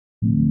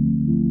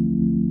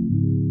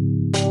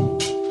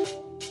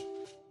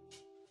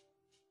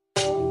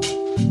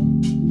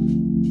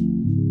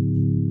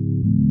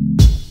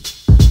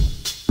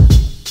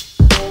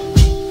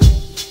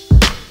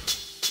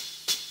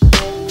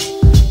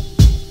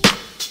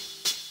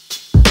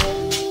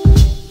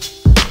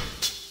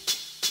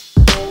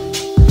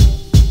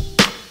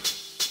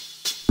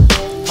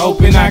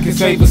hoping I can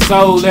save a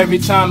soul every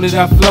time that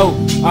I float.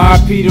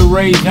 R.I.P. to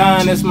Ray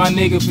John, that's my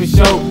nigga for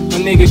sure. My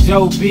nigga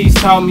Joe Beast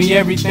taught me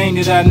everything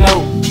that I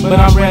know. But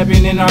I'm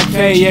rapping in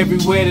arcade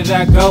everywhere that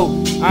I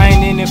go. I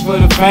ain't in it for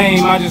the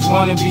fame, I just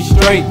wanna be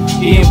straight.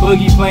 Eating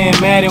boogie, playing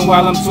Madden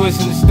while I'm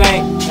twisting the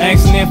stank.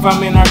 Asking if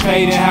I'm in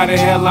arcade and how the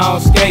hell I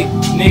don't skate.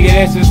 Nigga,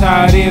 that's just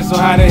how it is, so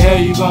how the hell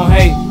you gon'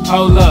 hate?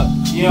 Hold up,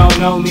 you don't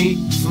know me.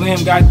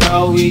 Slim got the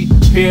OE,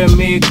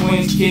 Pyramid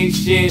Quince kick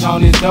shit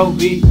on this dope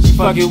beat. She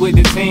fucking with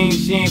the team,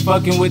 she ain't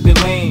fucking with the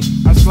lean.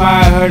 I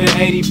slide her the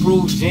 80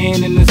 proof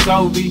gin in the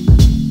Sobe.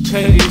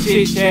 Cut the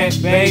chit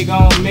chat, babe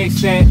gon'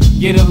 mix that.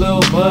 Get a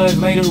little buzz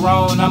later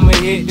on, I'ma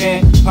hit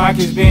that.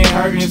 Pockets been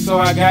hurting, so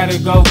I gotta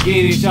go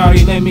get it.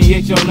 Shawty, let me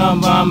hit your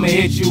number, I'ma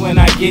hit you when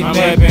I get that.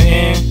 I'm rapping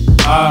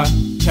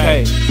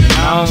N-R-K, and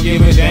I don't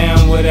give a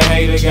damn what a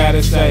hater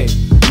gotta say.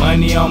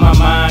 Money on my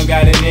mind,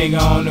 got a nigga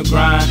on the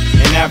grind.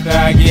 And after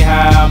I get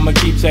high, I'ma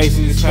keep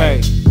chasing this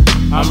pay.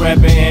 I'm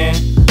rapping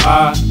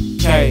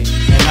N-R-K,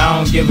 and I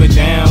don't give a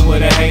damn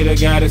what a hater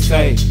gotta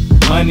say.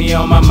 Money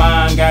on my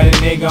mind, got a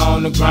nigga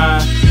on the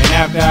grind. And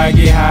after I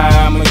get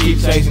high, I'ma keep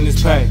chasing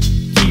this pay.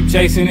 Keep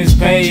chasing this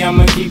pay,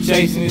 I'ma keep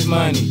chasing this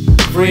money.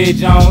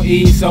 Fridge on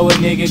E, so a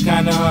nigga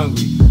kinda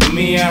hungry. When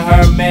me and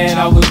her mad,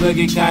 I was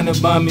looking kinda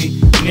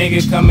bummy.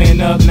 Nigga coming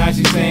up, now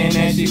she saying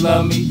that she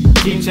love me.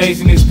 Keep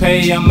chasing this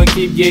pay, I'ma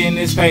keep getting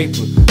this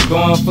paper.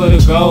 Going for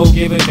the gold,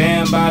 give a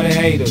damn about a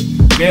hater.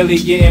 Barely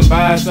getting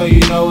by, so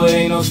you know it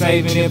ain't no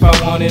saving. If I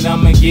want it,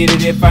 I'ma get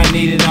it. If I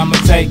need it, I'ma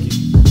take it.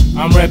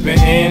 I'm reppin'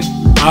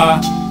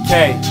 N-R-K,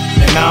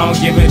 and I don't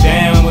give a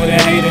damn what a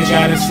hater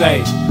gotta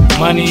say.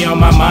 Money on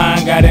my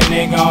mind, got a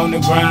nigga on the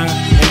grind.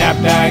 And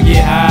after I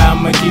get high,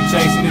 I'ma keep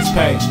chasing this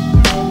pay.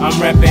 I'm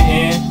reppin'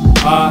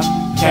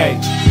 N-R-K,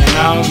 and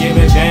I don't give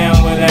a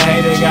damn what a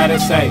hater gotta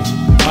say.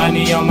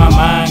 Money on my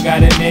mind,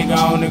 got a nigga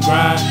on the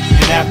grind.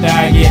 And after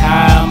I get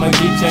high, I'ma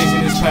keep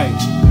chasing this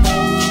pay.